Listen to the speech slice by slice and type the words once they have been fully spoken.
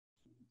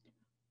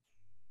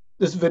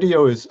This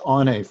video is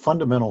on a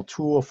fundamental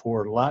tool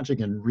for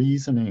logic and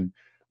reasoning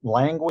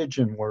language,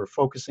 and we're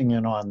focusing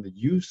in on the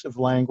use of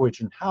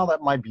language and how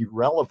that might be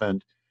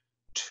relevant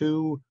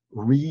to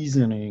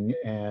reasoning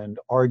and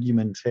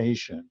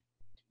argumentation.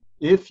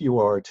 If you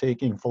are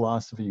taking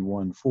Philosophy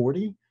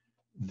 140,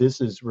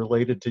 this is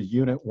related to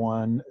Unit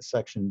 1,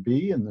 Section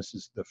B, and this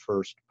is the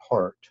first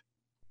part.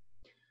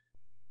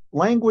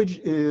 Language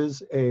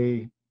is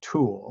a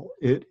tool.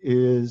 It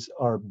is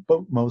our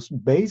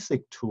most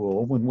basic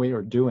tool when we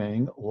are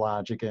doing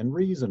logic and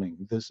reasoning.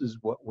 This is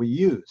what we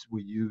use.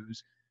 We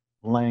use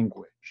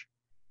language.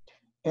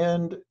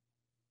 And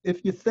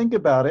if you think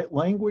about it,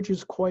 language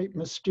is quite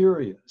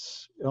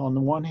mysterious. On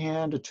the one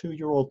hand, a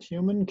 2-year-old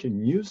human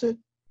can use it,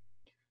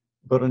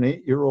 but an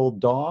 8-year-old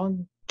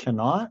dog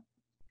cannot.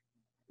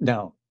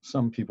 Now,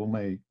 some people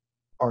may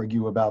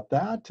argue about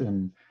that,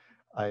 and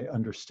I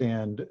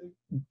understand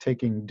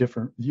taking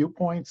different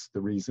viewpoints. The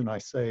reason I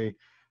say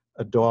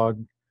a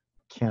dog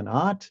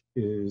cannot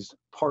is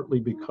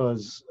partly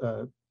because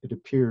it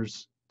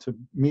appears to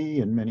me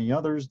and many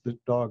others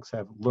that dogs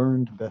have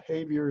learned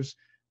behaviors,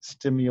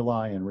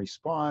 stimuli and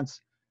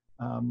response,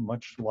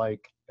 much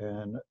like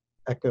an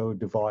echo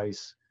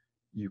device.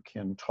 You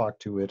can talk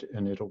to it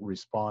and it'll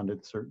respond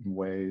in certain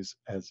ways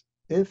as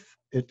if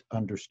it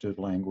understood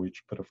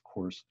language, but of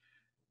course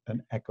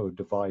an echo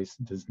device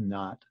does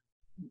not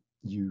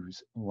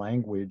use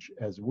language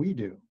as we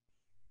do.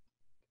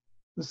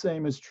 The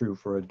same is true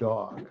for a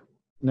dog.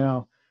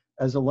 Now,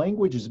 as a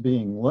language is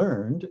being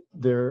learned,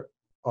 there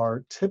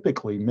are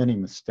typically many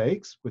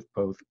mistakes with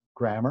both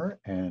grammar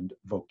and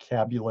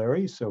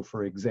vocabulary. So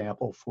for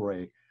example, for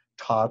a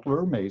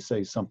toddler may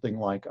say something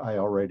like, I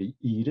already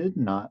eated,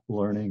 not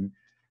learning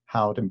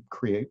how to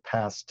create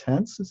past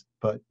tenses,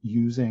 but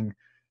using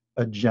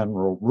a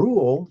general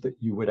rule that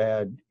you would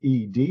add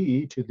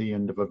ed to the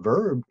end of a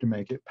verb to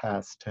make it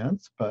past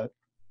tense, but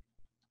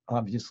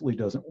obviously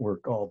doesn't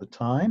work all the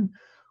time,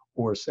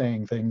 or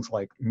saying things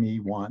like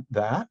me want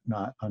that,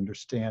 not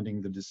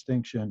understanding the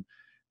distinction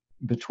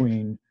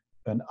between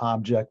an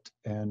object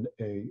and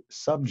a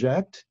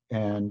subject,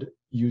 and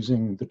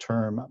using the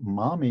term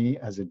mommy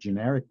as a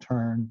generic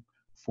term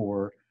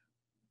for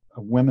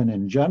women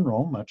in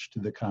general, much to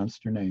the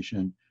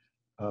consternation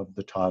of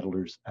the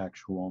toddler's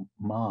actual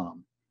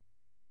mom.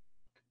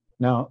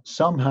 Now,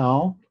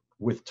 somehow,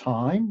 with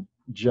time,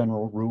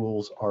 general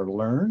rules are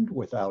learned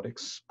without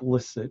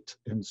explicit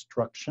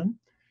instruction,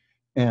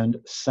 and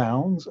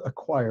sounds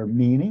acquire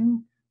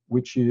meaning,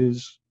 which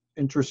is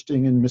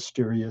interesting and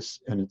mysterious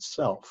in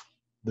itself.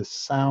 The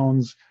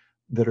sounds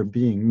that are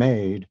being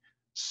made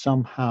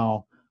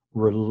somehow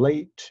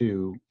relate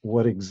to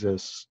what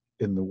exists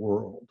in the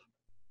world.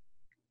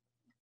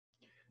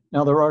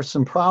 Now, there are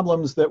some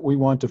problems that we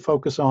want to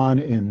focus on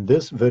in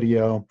this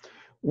video.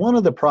 One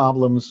of the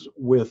problems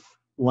with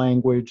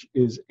language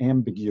is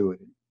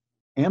ambiguity.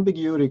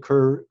 Ambiguity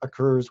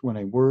occurs when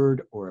a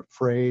word or a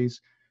phrase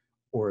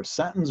or a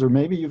sentence or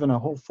maybe even a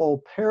whole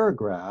full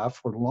paragraph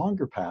or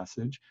longer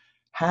passage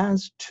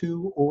has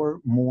two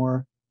or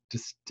more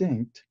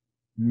distinct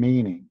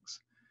meanings.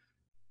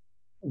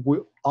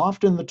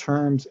 Often the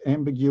terms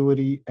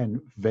ambiguity and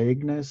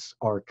vagueness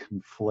are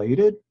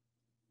conflated.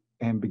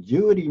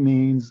 Ambiguity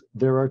means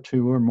there are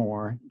two or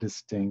more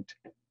distinct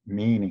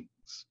meanings.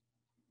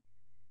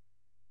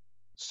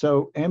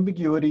 So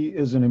ambiguity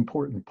is an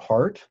important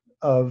part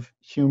of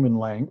human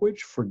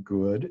language for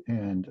good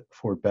and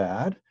for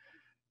bad.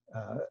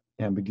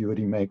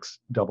 Ambiguity makes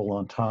double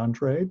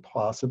entendre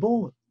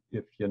possible,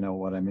 if you know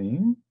what I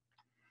mean.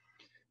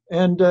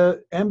 And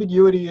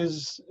ambiguity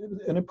is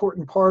an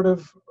important part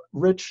of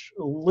rich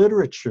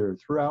literature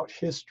throughout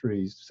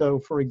history. So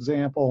for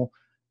example,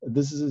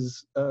 this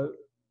is a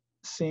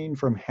scene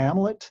from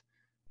HAMLET,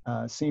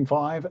 scene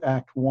 5,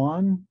 act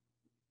 1,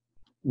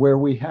 where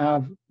we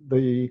have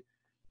the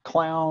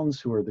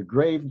clowns who are the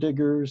grave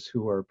diggers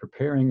who are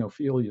preparing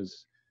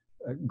Ophelia's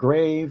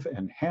grave,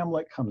 and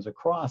Hamlet comes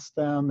across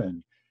them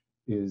and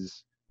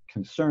is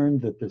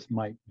concerned that this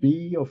might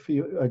be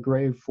a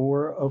grave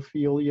for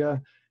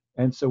Ophelia.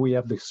 And so we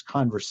have this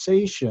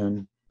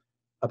conversation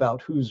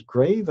about whose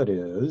grave it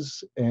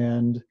is,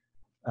 and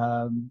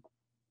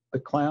the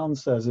clown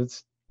says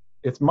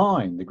it's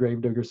mine. The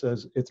gravedigger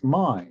says it's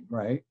mine,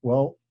 right?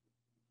 Well,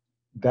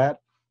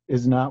 that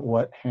is not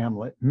what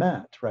Hamlet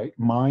meant, right?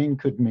 Mine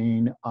could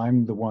mean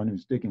I'm the one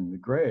who's digging the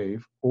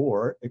grave,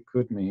 or it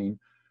could mean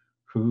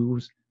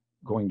who's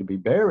going to be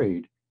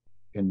buried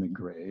in the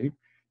grave.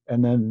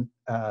 And then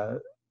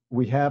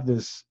we have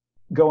this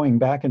going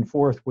back and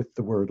forth with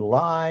the word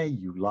lie.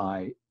 You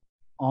lie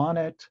on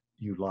it,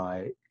 you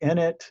lie in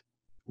it,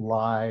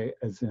 lie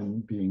as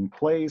in being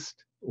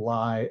placed,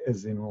 lie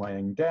as in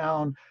laying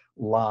down,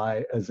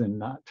 lie as in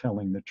not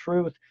telling the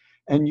truth,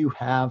 and you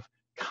have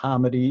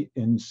comedy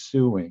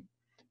ensuing.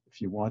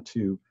 If you want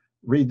to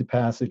read the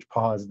passage,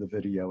 pause the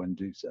video and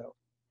do so.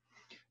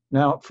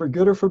 Now, for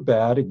good or for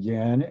bad,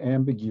 again,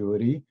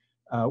 ambiguity,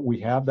 we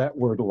have that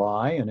word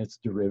lie and its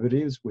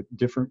derivatives with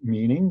different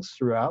meanings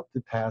throughout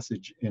the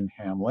passage in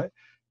Hamlet.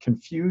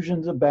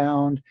 Confusions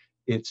abound,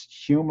 It's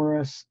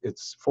humorous,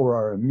 it's for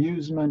our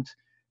amusement,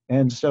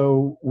 and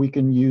so we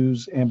can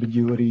use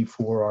ambiguity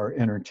for our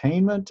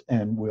entertainment,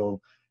 and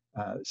we'll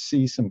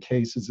see some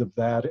cases of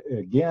that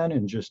again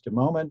in just a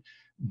moment.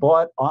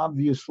 But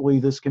obviously,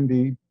 this can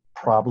be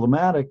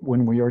problematic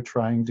when we are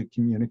trying to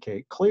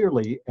communicate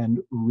clearly and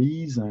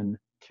reason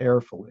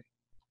carefully.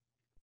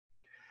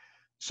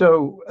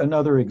 So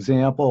another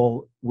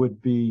example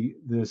would be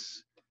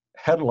this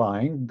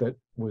headline that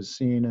was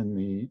seen in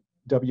the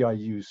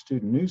WIU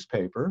student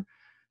newspaper: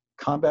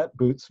 "Combat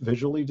boots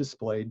visually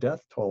display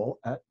death toll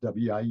at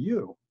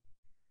WIU."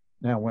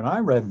 Now, when I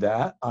read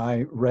that,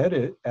 I read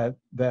it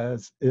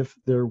as if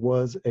there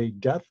was a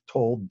death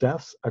toll,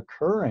 deaths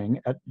occurring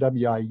at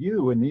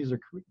WIU, and these are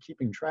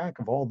keeping track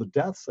of all the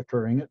deaths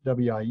occurring at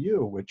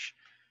WIU, which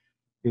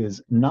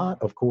is not,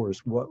 of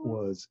course, what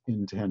was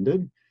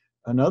intended.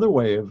 Another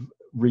way of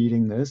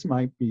reading this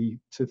might be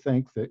to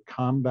think that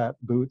combat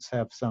boots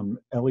have some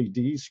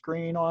LED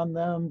screen on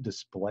them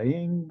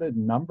displaying the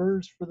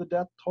numbers for the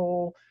death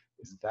toll.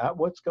 Is that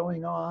what's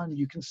going on?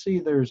 You can see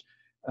there's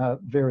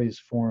various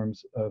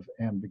forms of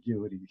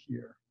ambiguity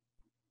here.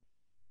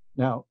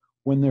 Now,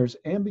 when there's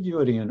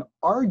ambiguity in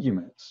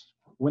arguments,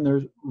 when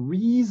there's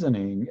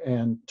reasoning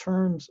and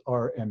terms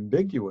are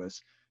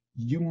ambiguous,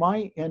 you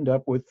might end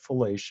up with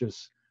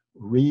fallacious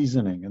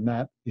reasoning, and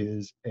that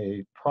is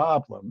a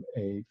problem,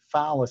 a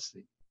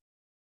fallacy.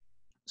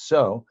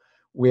 So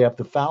we have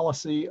the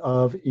fallacy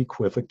of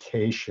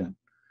equivocation.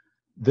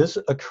 This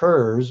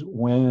occurs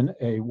when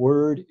a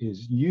word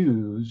is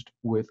used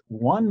with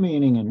one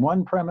meaning in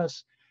one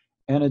premise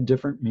and a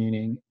different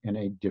meaning in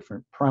a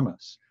different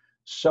premise.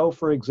 So,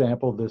 for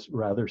example, this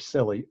rather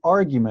silly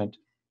argument: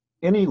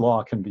 any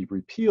law can be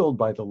repealed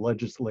by the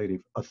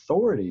legislative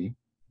authority,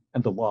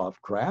 and the law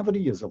of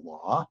gravity is a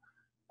law,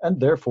 and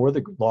therefore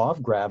the law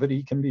of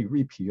gravity can be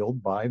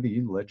repealed by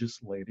the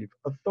legislative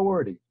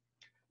authority.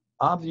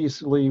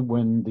 Obviously,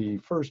 when the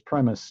first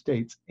premise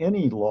states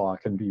any law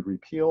can be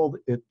repealed,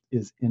 it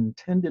is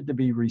intended to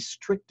be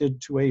restricted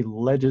to a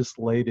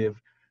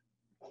legislative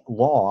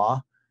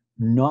law,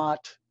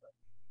 not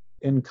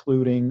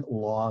including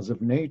laws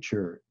of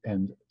nature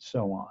and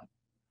so on.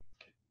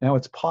 Now,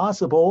 it's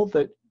possible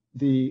that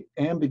the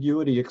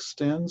ambiguity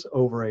extends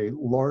over a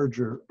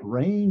larger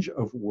range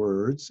of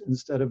words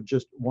instead of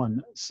just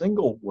one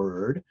single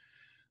word.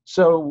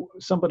 So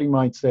somebody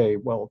might say,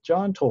 well,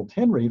 John told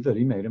Henry that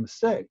he made a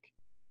mistake.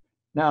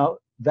 Now,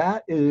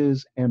 that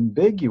is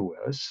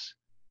ambiguous.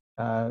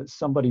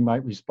 Somebody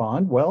might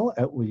respond, well,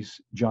 at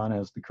least John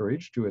has the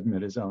courage to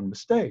admit his own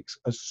mistakes,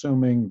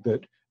 assuming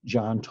that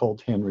John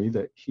told Henry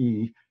that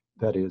he,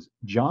 that is,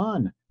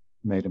 John,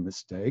 made a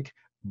mistake.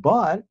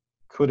 But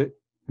could it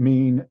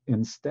mean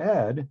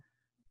instead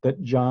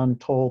that John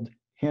told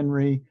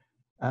Henry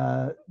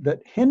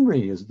that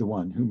Henry is the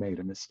one who made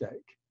a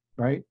mistake,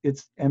 right?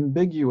 It's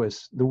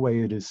ambiguous the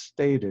way it is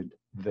stated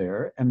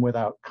there, and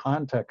without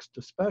context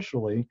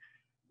especially,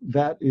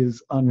 that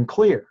is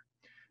unclear.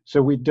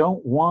 So we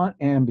don't want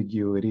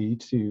ambiguity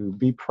to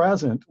be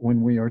present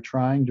when we are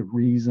trying to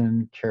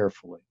reason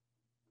carefully.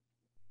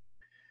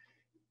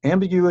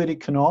 Ambiguity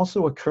can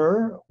also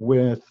occur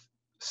with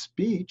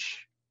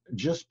speech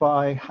just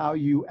by how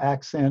you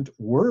accent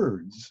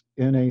words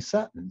in a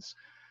sentence.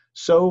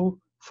 So,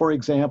 for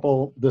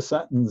example, the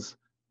sentence,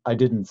 "I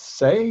didn't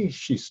say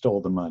she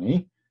stole the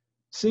money,"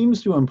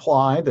 seems to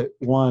imply that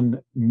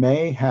one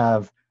may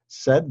have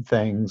said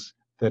things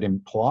that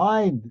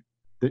implied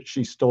that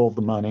she stole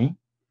the money.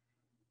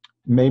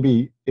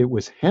 Maybe it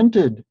was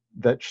hinted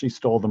that she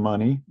stole the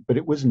money, but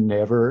it was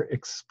never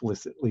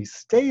explicitly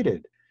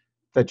stated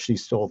that she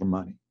stole the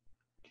money.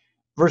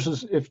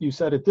 Versus if you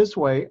said it this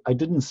way, "I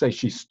didn't say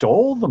she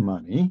stole the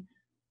money,"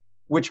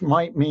 which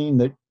might mean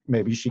that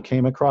maybe she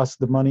came across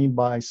the money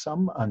by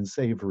some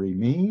unsavory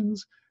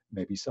means.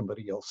 Maybe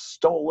somebody else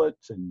stole it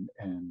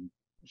and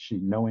she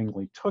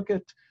knowingly took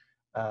it,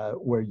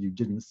 where you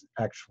didn't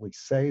actually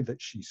say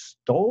that she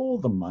stole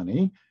the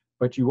money,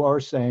 but you are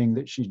saying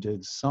that she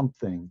did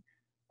something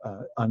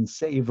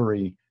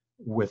unsavory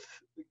with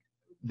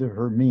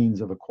her means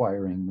of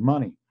acquiring the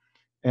money.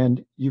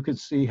 And you could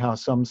see how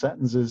some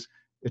sentences,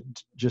 it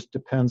just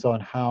depends on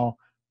how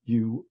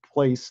you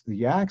place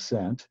the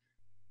accent.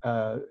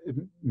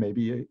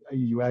 Maybe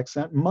you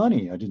accent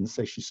money. "I didn't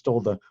say she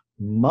stole the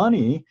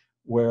money,"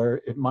 where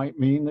it might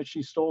mean that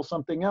she stole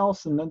something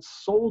else and then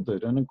sold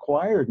it and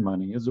acquired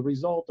money as a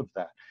result of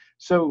that.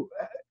 So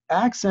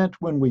accent,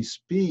 when we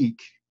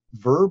speak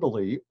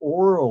verbally,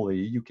 orally,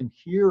 you can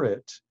hear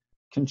it,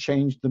 can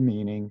change the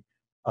meaning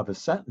of a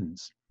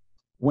sentence.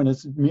 When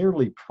it's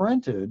merely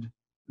printed,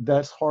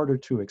 that's harder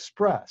to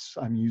express.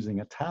 I'm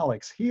using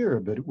italics here,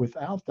 but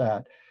without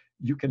that,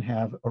 you can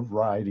have a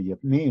variety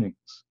of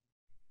meanings.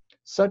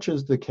 Such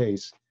is the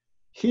case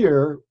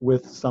here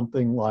with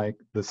something like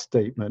the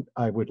statement,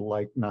 "I would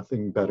like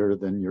nothing better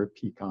than your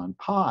pecan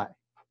pie."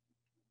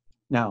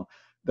 Now,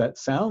 that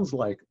sounds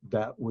like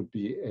that would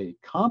be a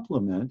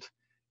compliment.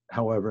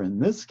 However, in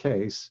this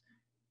case,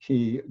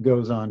 he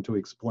goes on to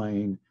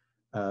explain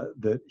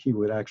that he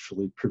would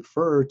actually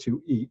prefer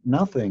to eat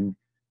nothing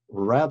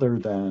rather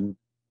than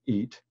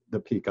eat the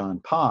pecan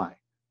pie.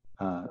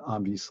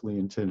 Obviously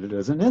intended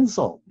as an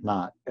insult,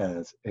 not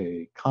as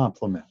a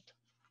compliment.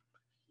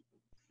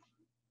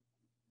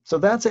 So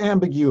that's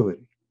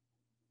ambiguity.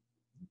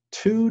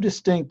 Two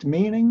distinct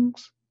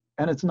meanings,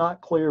 and it's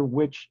not clear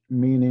which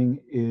meaning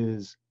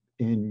is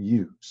in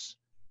use.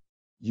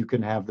 You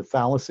can have the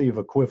fallacy of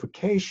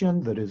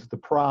equivocation that is the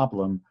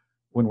problem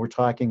when we're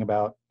talking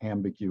about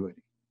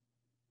ambiguity.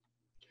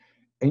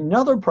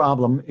 Another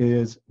problem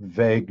is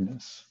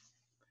vagueness.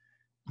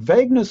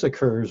 Vagueness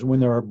occurs when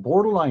there are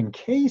borderline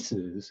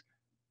cases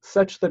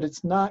such that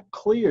it's not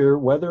clear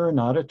whether or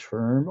not a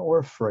term or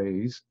a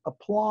phrase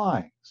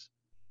applies.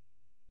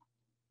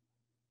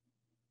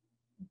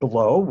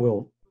 Below,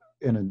 we'll,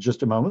 in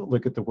just a moment,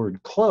 look at the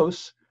word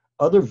close.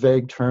 Other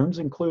vague terms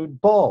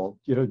include bald.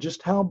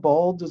 Just how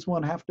bald does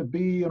one have to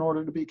be in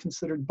order to be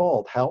considered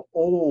bald? How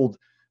old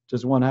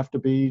does one have to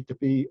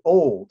be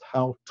old?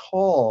 How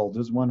tall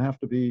does one have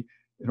to be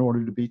in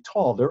order to be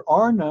tall? There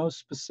are no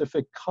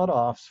specific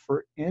cutoffs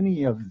for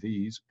any of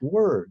these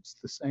words.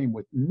 The same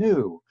with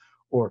new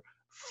or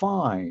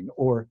fine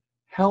or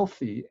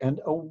healthy and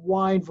a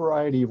wide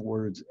variety of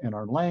words in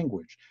our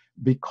language.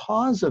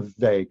 Because of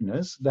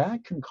vagueness,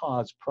 that can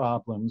cause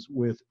problems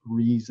with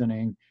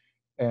reasoning,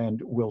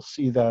 and we'll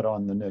see that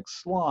on the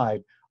next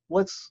slide.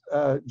 Let's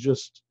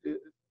just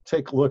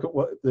take a look at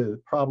what the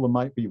problem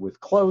might be with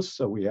close.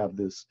 So we have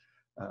this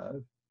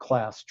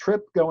class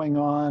trip going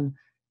on,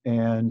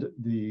 and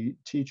the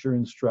teacher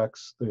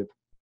instructs the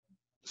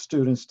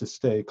students to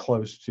stay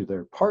close to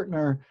their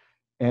partner,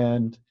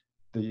 and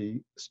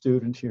the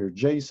student here,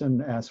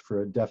 Jason, asks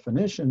for a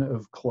definition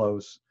of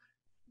close.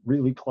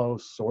 Really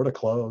close, sort of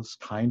close,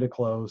 kind of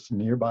close,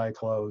 nearby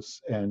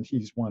close, and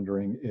he's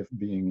wondering if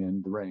being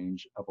in the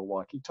range of a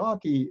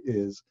walkie-talkie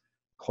is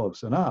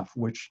close enough,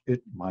 which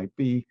it might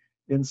be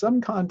in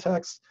some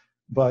contexts,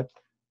 but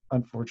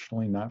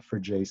unfortunately not for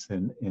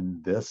Jason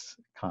in this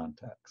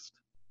context.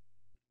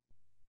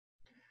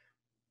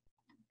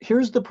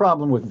 Here's the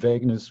problem with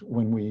vagueness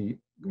when we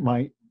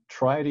might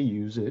try to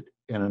use it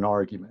in an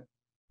argument.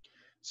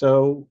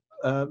 So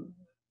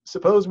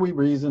suppose we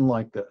reason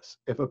like this.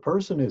 If a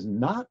person is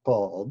not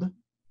bald,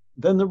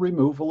 then the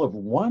removal of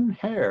one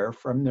hair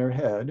from their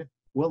head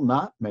will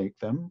not make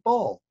them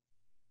bald.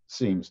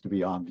 Seems to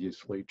be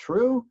obviously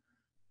true,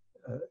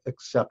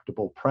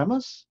 acceptable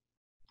premise.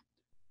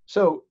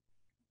 So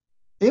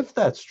if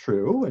that's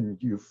true, and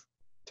you've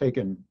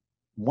taken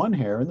one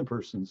hair and the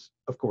person's,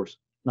 of course,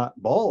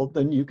 not bald,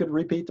 then you could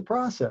repeat the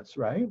process,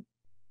 right?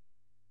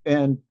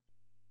 And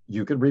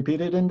you could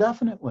repeat it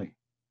indefinitely.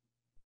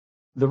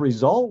 The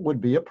result would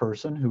be a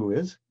person who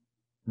is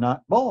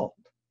not bald.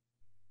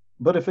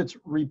 But if it's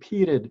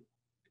repeated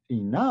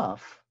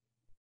enough,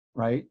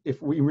 right,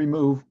 if we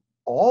remove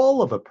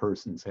all of a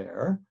person's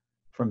hair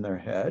from their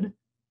head,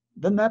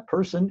 then that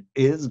person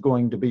is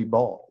going to be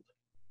bald.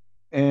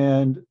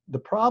 And the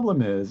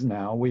problem is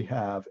now we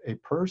have a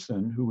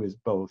person who is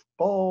both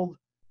bald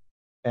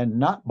and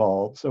not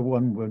bald, so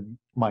one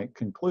might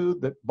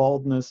conclude that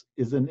baldness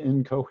is an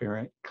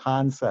incoherent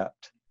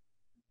concept.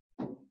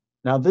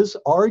 Now, this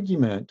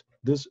argument,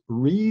 this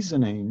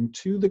reasoning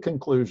to the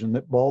conclusion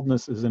that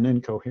baldness is an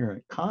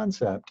incoherent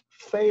concept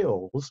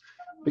fails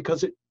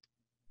because it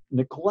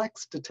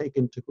neglects to take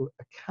into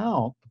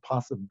account the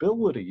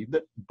possibility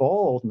that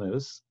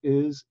baldness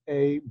is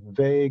a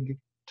vague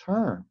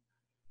term.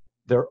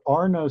 There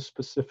are no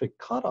specific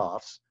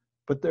cutoffs,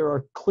 but there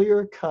are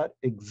clear-cut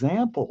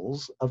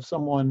examples of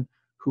someone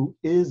who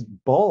is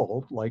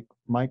bald, like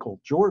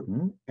Michael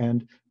Jordan,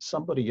 and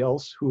somebody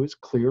else who is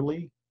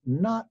clearly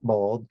not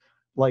bald,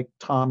 like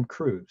Tom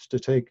Cruise, to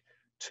take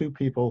two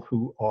people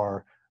who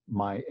are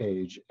my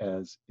age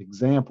as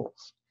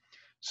examples.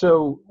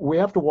 So we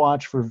have to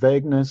watch for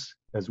vagueness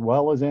as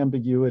well as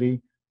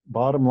ambiguity.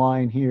 Bottom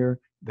line here,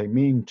 they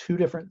mean two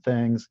different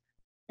things.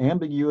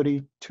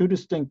 Ambiguity, two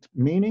distinct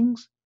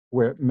meanings,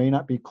 where it may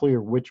not be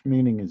clear which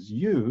meaning is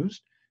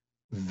used.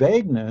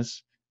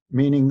 Vagueness,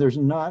 meaning there's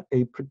not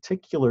a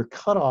particular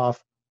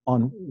cutoff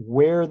on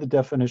where the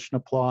definition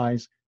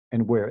applies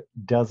and where it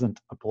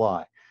doesn't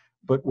apply.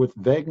 But with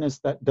vagueness,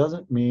 that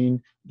doesn't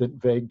mean that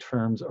vague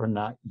terms are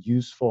not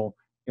useful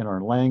in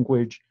our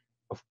language.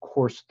 Of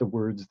course, the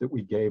words that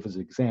we gave as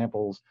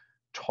examples,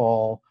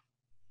 tall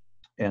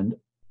and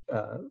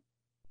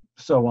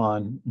so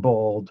on,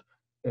 bald,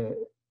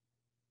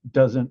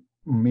 doesn't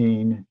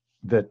mean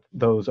that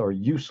those are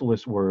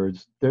useless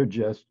words. They're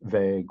just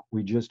vague.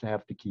 We just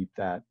have to keep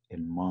that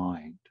in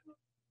mind.